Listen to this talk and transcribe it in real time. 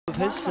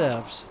his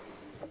serves.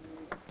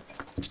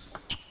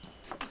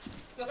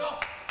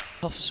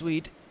 Tough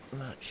Swede.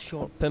 And that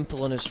short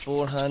pimple on his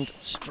forehand.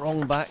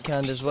 Strong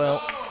backhand as well.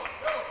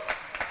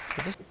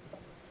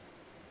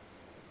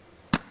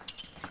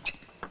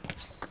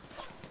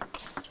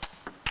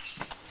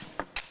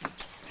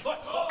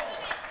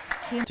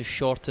 To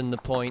shorten the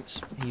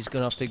points, he's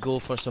going to have to go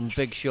for some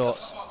big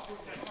shots.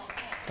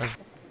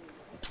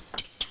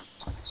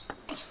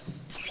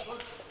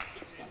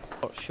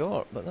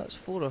 Short, but that's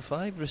 4 or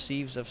 5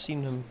 receives. I've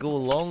seen him go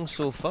long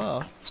so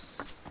far.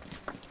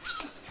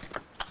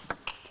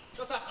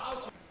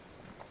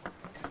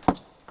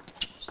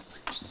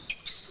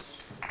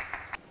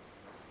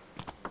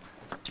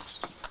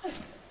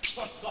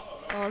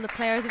 All the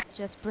players are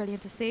just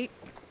brilliant to see.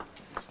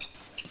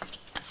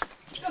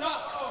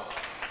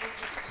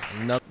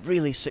 Another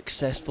really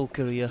successful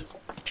career.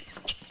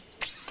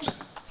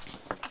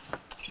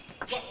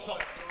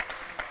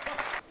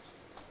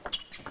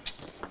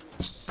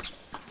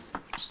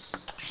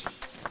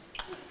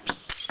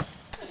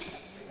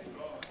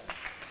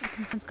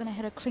 He's going to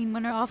hit a clean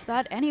winner off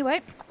that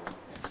anyway.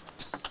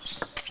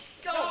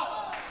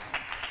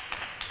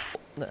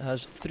 That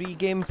has 3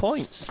 game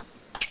points.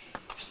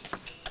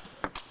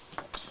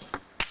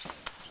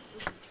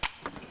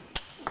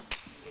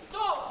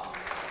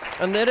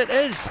 And there it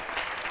is.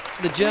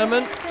 The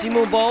German,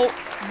 Timo Boll,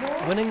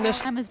 winning this.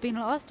 Time has been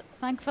lost,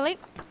 thankfully.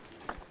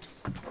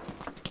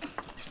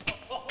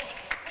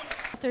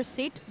 Off their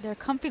seat, their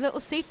comfy little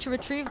seat to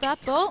retrieve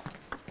that ball.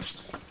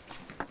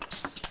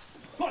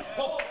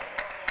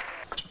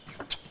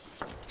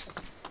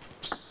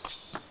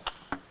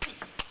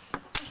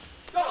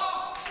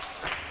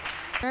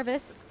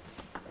 Service.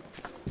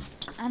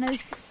 And is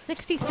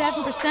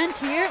 67%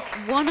 here,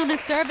 1 on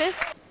his service.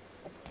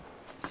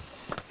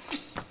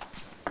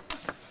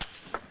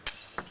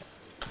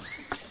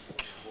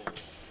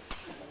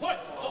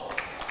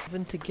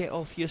 Having to get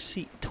off your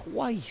seat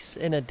twice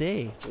in a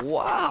day.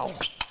 Wow!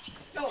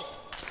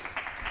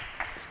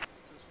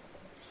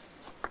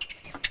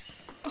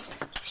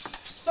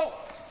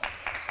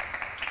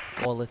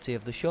 Quality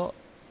of the shot.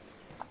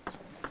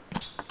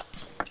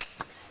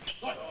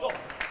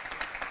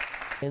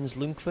 Jens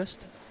Lundqvist.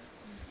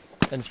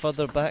 And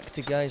further back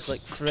to guys like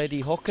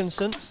Freddie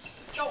Hawkinson.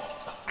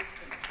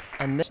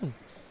 And this one.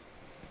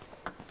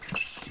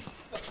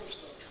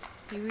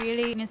 He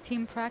really in his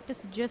team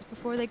practice just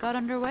before they got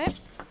underway.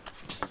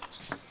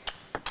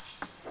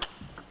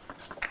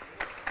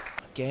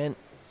 Again,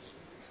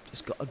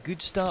 just got a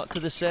good start to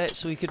the set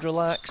so he could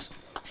relax.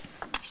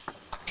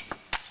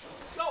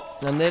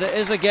 And there it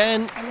is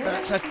again.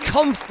 That's a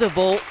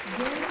comfortable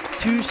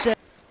 2 set.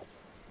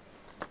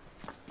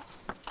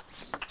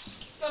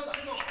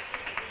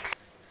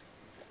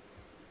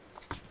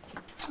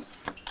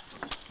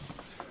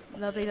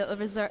 Lovely little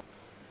reserve.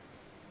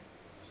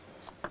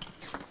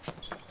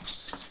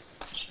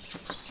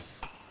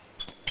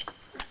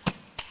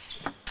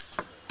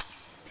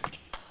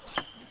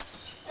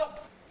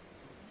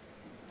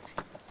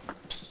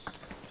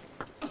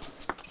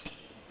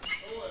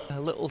 A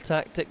little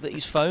tactic that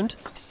he's found.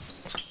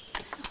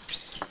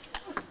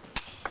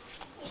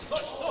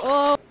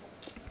 Oh!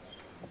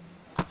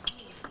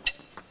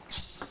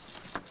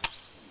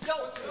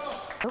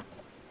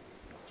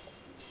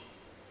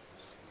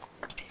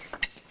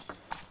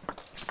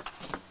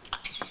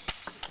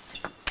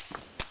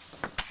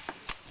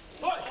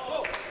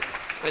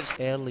 It's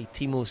early.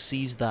 Timo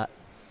sees that.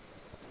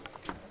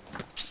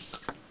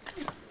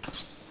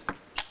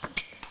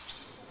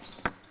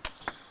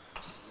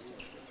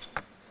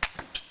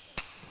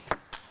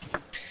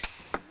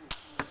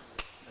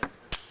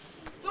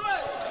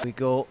 Here we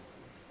go,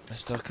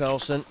 Mr.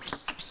 Karlsson.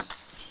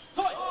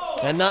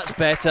 And that's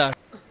better.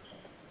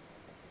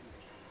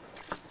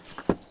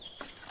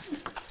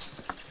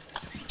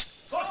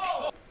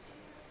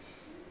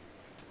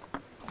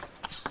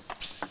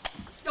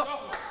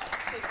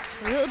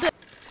 A little bit.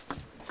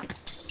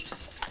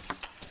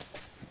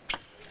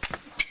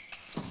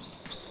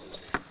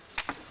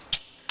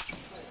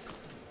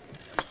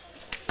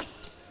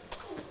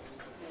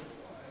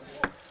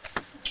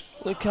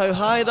 Look how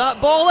high that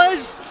ball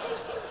is.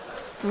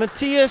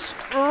 Mattias,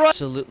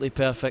 absolutely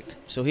perfect.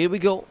 So here we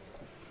go.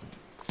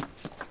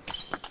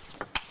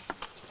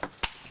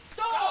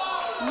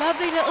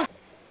 Lovely little.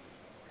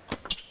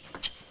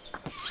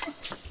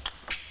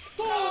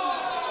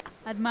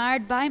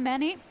 Admired by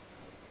many.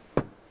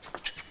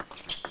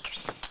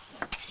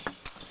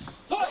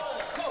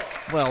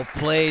 Well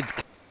played.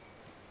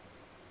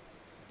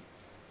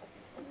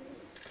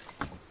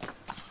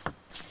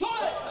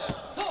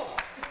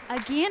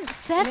 Again,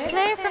 set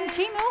play from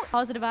Timo.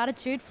 Positive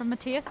attitude from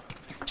Mattias.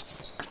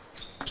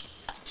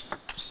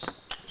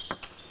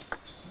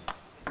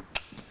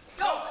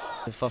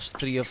 The first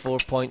 3 or 4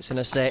 points in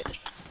a set.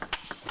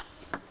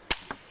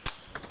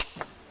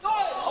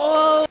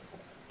 Oh!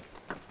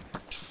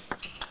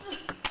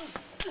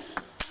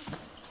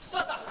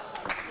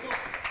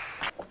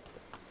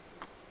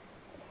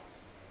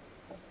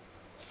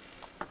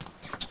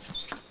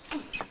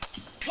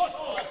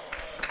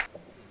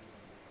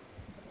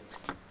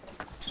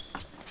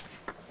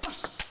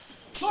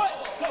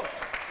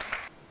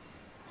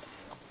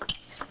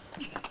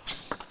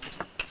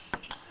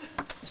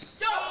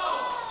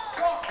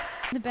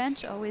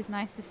 bench, always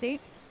nice to see.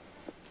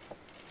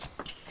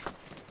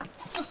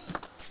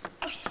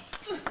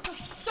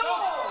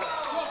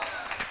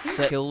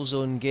 Kill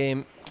zone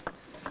game.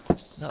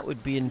 That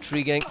would be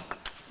intriguing.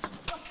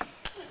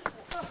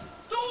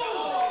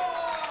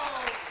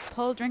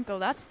 Paul Drinkle,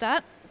 that's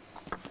that.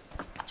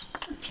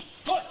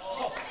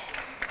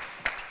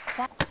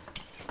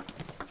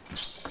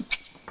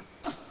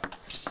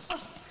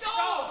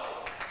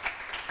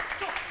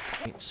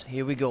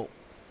 Here we go.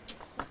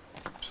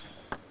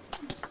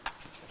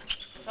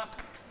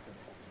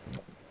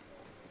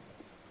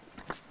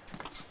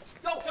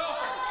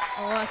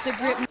 Oh, that's a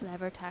great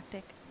clever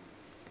tactic.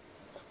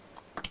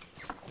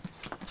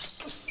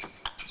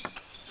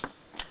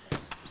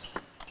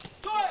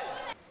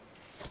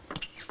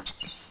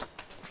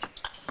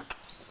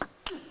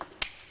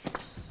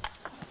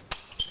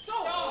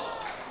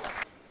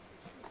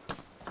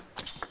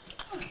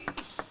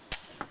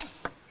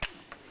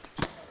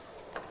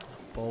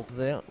 Boll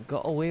there,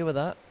 got away with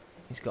that.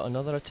 He's got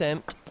another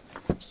attempt.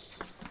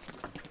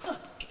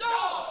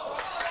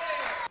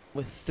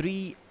 With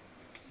 3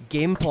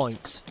 game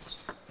points.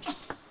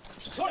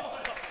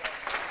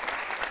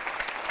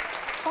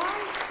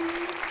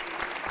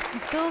 I'm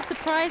still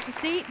surprised to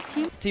see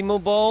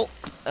Timo Boll,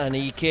 and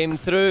he came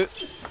through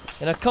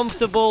in a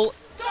comfortable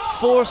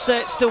 4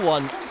 sets to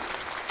 1.